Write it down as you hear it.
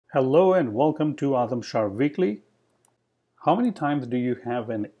Hello and welcome to Azam Sharp Weekly. How many times do you have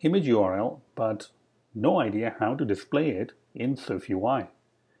an image URL but no idea how to display it in SwiftUI?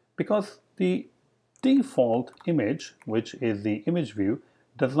 Because the default image, which is the image view,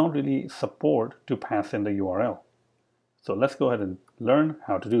 does not really support to pass in the URL. So let's go ahead and learn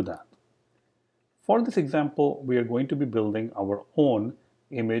how to do that. For this example, we are going to be building our own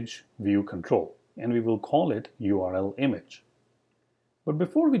image view control, and we will call it URL image. But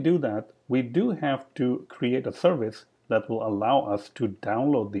before we do that, we do have to create a service that will allow us to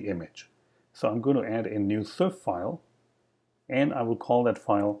download the image. So I'm going to add a new Swift file, and I will call that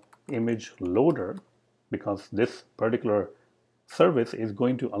file ImageLoader because this particular service is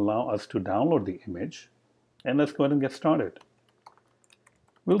going to allow us to download the image. And let's go ahead and get started.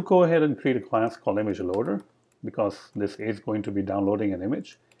 We'll go ahead and create a class called ImageLoader because this is going to be downloading an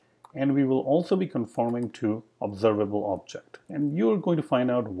image. And we will also be conforming to observable object. And you're going to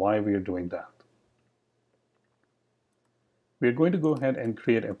find out why we are doing that. We're going to go ahead and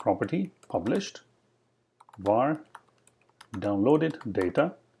create a property published var downloaded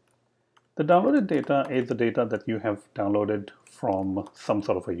data. The downloaded data is the data that you have downloaded from some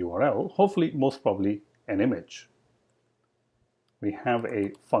sort of a URL, hopefully most probably an image. We have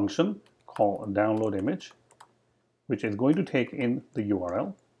a function called downloadImage, which is going to take in the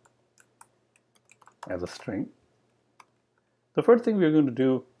URL as a string. The first thing we're going to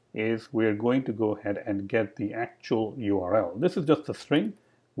do is we're going to go ahead and get the actual URL. This is just a string.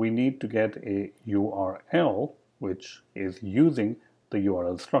 We need to get a URL which is using the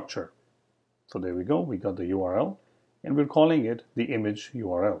URL structure. So there we go, we got the URL and we're calling it the image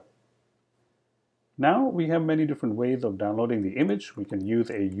URL. Now we have many different ways of downloading the image. We can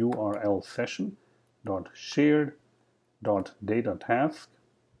use a URL session.shared.dataTask.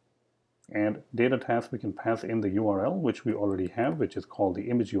 And data task we can pass in the URL, which we already have, which is called the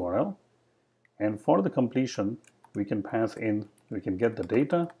image URL. And for the completion, we can pass in, we can get the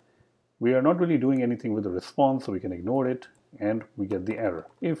data. We are not really doing anything with the response, so we can ignore it, and we get the error,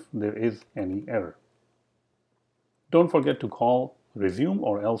 if there is any error. Don't forget to call resume,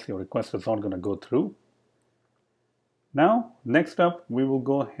 or else your request is not going to go through. Now, next up, we will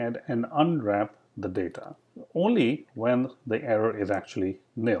go ahead and unwrap the data, only when the error is actually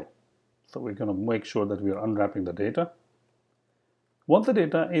nil. So we're going to make sure that we are unwrapping the data. Once the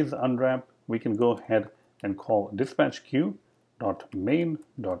data is unwrapped, we can go ahead and call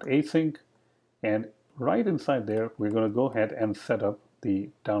dispatch_queue.main.async, and right inside there, we're going to go ahead and set up the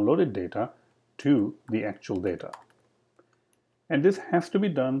downloaded data to the actual data. And this has to be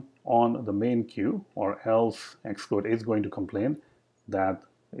done on the main queue, or else Xcode is going to complain that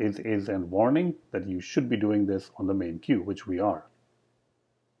it is a warning that you should be doing this on the main queue, which we are.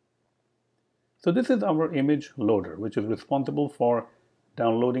 So this is our image loader, which is responsible for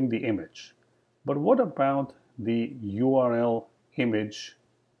downloading the image. But what about the URL image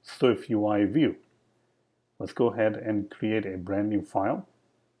SwiftUI view? Let's go ahead and create a brand new file.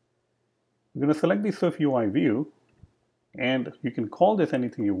 We're going to select the SwiftUI view, and you can call this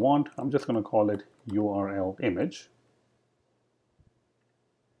anything you want. I'm just going to call it URL image.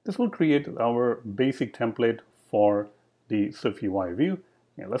 This will create our basic template for the SwiftUI view.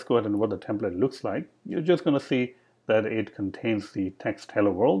 Yeah, let's go ahead and what the template looks like. You're just going to see that it contains the text hello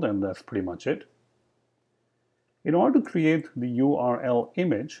world, and that's pretty much it. In order to create the URL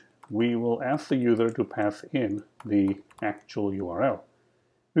image, we will ask the user to pass in the actual URL.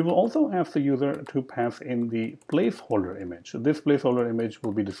 We will also ask the user to pass in the placeholder image. This placeholder image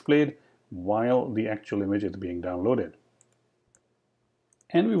will be displayed while the actual image is being downloaded.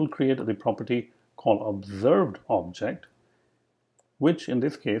 And we will create the property called observed object, which in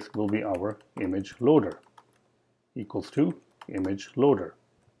this case will be our image loader, equals to image loader.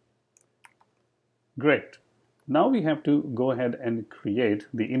 Great. Now we have to go ahead and create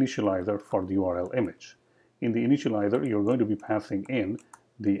the initializer for the URL image. In the initializer, you're going to be passing in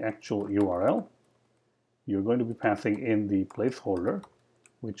the actual URL. You're going to be passing in the placeholder,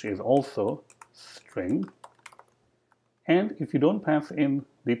 which is also string. And if you don't pass in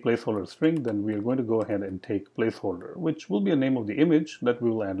the placeholder string, then we are going to go ahead and take placeholder, which will be a name of the image that we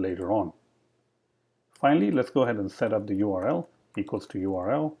will add later on. Finally, let's go ahead and set up the URL equals to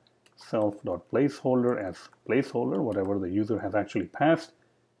URL self.placeholder as placeholder, whatever the user has actually passed.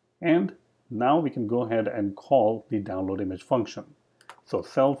 And now we can go ahead and call the download image function. So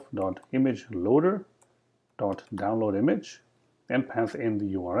self.imageLoader.downloadImage and pass in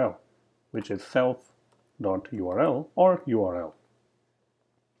the URL, which is self.url or URL.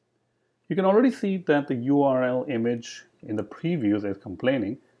 You can already see that the URL image in the previews is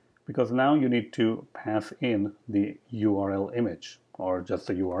complaining because now you need to pass in the URL image or just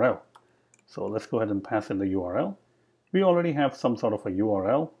the URL. So let's go ahead and pass in the URL. We already have some sort of a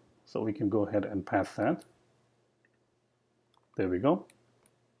URL, so we can go ahead and pass that. There we go.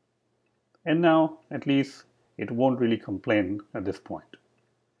 And now at least it won't really complain at this point.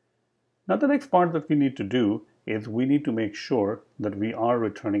 Now the next part that we need to do is we need to make sure that we are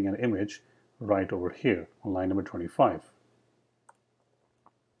returning an image right over here on line number 25.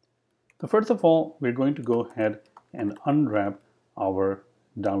 So first of all, we're going to go ahead and unwrap our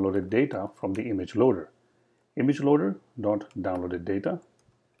downloaded data from the image loader. ImageLoader.downloaded data.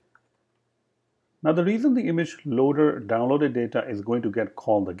 Now the reason the image loader downloaded data is going to get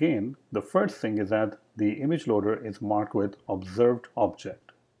called again, the first thing is that the image loader is marked with observed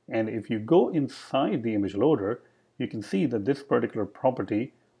object. And if you go inside the image loader, you can see that this particular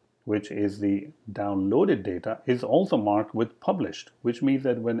property, which is the downloaded data, is also marked with published, which means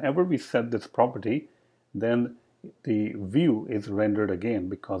that whenever we set this property, then the view is rendered again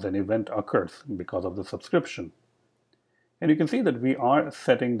because an event occurs because of the subscription. And you can see that we are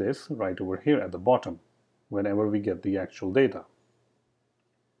setting this right over here at the bottom whenever we get the actual data.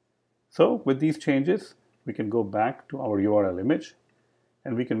 So with these changes, we can go back to our URL image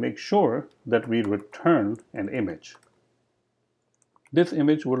and we can make sure that we return an image. This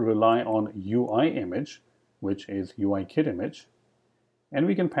image will rely on UI image, which is UIKit image, and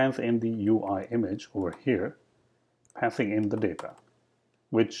we can pass in the UI image over here, passing in the data,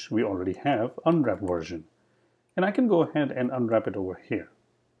 which we already have unwrapped version. And I can go ahead and unwrap it over here.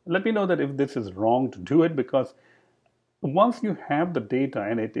 Let me know that if this is wrong to do it, because once you have the data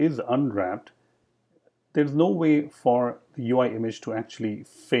and it is unwrapped, there's no way for the UI image to actually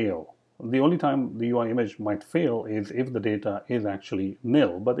fail. The only time the UI image might fail is if the data is actually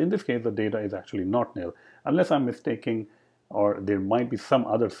nil. But in this case, the data is actually not nil. Unless I'm mistaking, or there might be some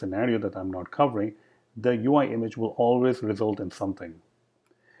other scenario that I'm not covering, the UI image will always result in something.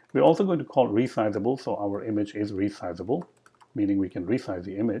 We're also going to call resizable, so our image is resizable, meaning we can resize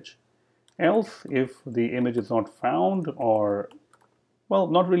the image. Else, if the image is not found, or, well,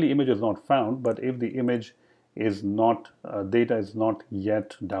 not really image is not found, but if the image is not, data is not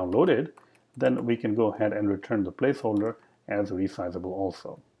yet downloaded, then we can go ahead and return the placeholder as resizable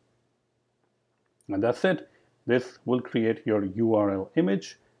also. And that's it. This will create your URL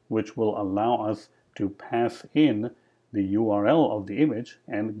image, which will allow us to pass in the URL of the image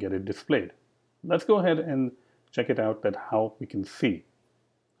and get it displayed. Let's go ahead and check it out, that how we can see,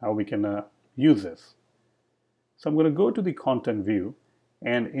 how we can use this. So I'm going to go to the content view,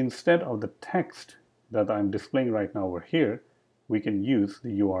 and instead of the text that I'm displaying right now over here, we can use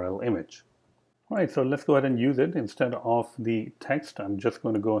the URL image. All right, so let's go ahead and use it. Instead of the text, I'm just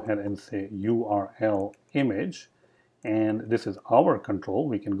going to go ahead and say URL image, and this is our control.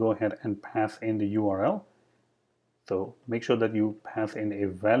 We can go ahead and pass in the URL. So make sure that you pass in a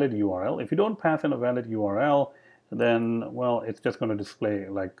valid URL. If you don't pass in a valid URL, then, well, it's just going to display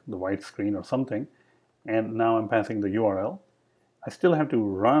like the white screen or something. And now I'm passing the URL. I still have to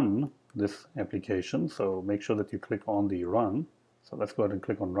run this application, so make sure that you click on the run. So let's go ahead and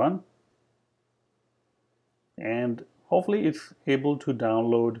click on run. And hopefully it's able to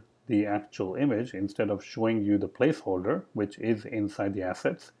download the actual image instead of showing you the placeholder, which is inside the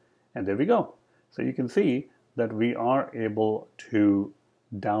assets. And there we go. So you can see that we are able to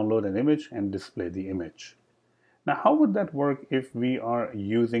download an image and display the image. Now, how would that work if we are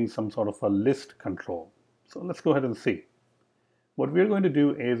using some sort of a list control? So let's go ahead and see. What we're going to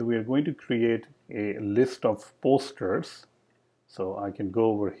do is we're going to create a list of posters. So I can go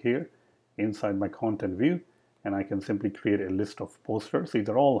over here inside my content view, and I can simply create a list of posters. These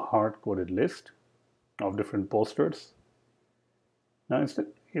are all hard-coded list of different posters. Now, instead,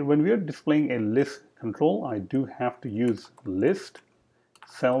 when we are displaying a list control, I do have to use list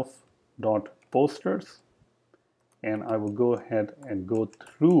self.posters, and I will go ahead and go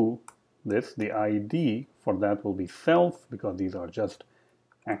through this. The ID for that will be self, because these are just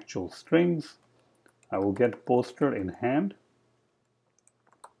actual strings. I will get poster in hand,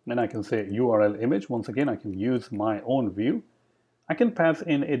 and I can say URL image. Once again, I can use my own view. I can pass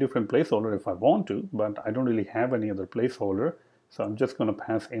in a different placeholder if I want to, but I don't really have any other placeholder. So I'm just going to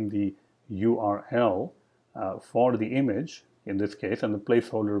pass in the URL for the image in this case, and the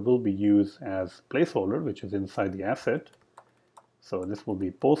placeholder will be used as placeholder, which is inside the asset. So this will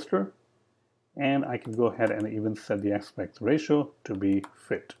be poster, and I can go ahead and even set the aspect ratio to be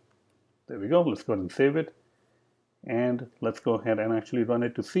fit. There we go. Let's go ahead and save it, and let's go ahead and actually run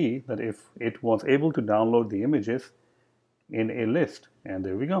it to see that if it was able to download the images in a list. And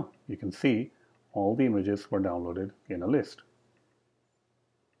there we go. You can see all the images were downloaded in a list.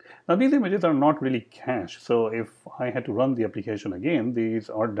 Now these images are not really cached, so if I had to run the application again, these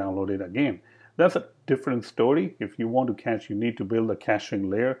are downloaded again. That's a different story. If you want to cache, you need to build a caching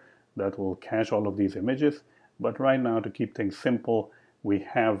layer that will cache all of these images. But right now, to keep things simple, we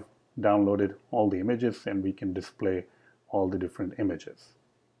have downloaded all the images and we can display all the different images.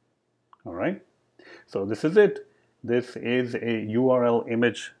 All right, so this is it. This is a URL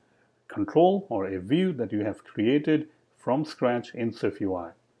image control or a view that you have created from scratch in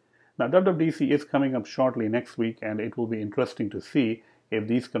SwiftUI. Now WWDC is coming up shortly next week, and it will be interesting to see if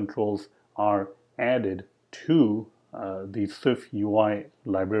these controls are added to the SwiftUI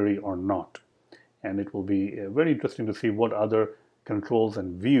library or not. And it will be very interesting to see what other controls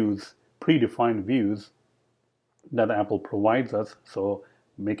and views, predefined views, that Apple provides us, so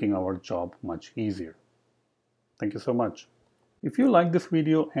making our job much easier. Thank you so much. If you like this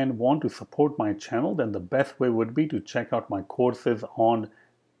video and want to support my channel, then the best way would be to check out my courses on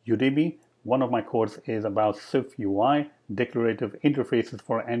Udemy. One of my courses is about SwiftUI, Declarative Interfaces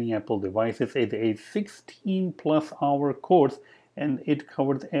for Any Apple Devices. It's a 16+ hour course, and it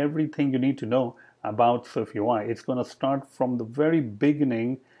covers everything you need to know about SwiftUI. It's going to start from the very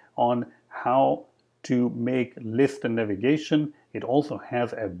beginning on how to make list and navigation. It also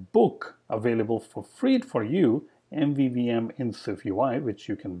has a book available for free for you, MVVM in SwiftUI, which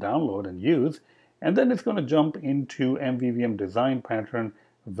you can download and use. And then it's going to jump into MVVM design pattern,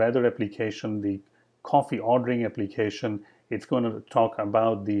 weather application, the coffee ordering application. It's going to talk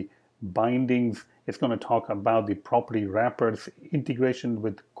about the bindings. It's going to talk about the property wrappers, integration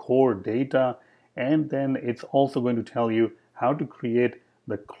with core data. And then it's also going to tell you how to create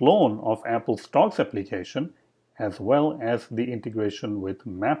the clone of Apple Stocks application, as well as the integration with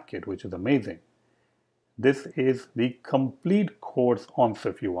MapKit, which is amazing. This is the complete course on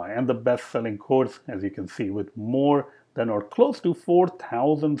SwiftUI and the best-selling course, as you can see, with more than or close to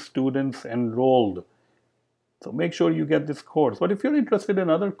 4,000 students enrolled. So make sure you get this course. But if you're interested in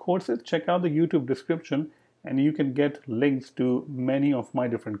other courses, check out the YouTube description and you can get links to many of my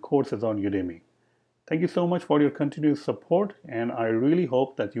different courses on Udemy. Thank you so much for your continued support, and I really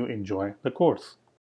hope that you enjoy the course.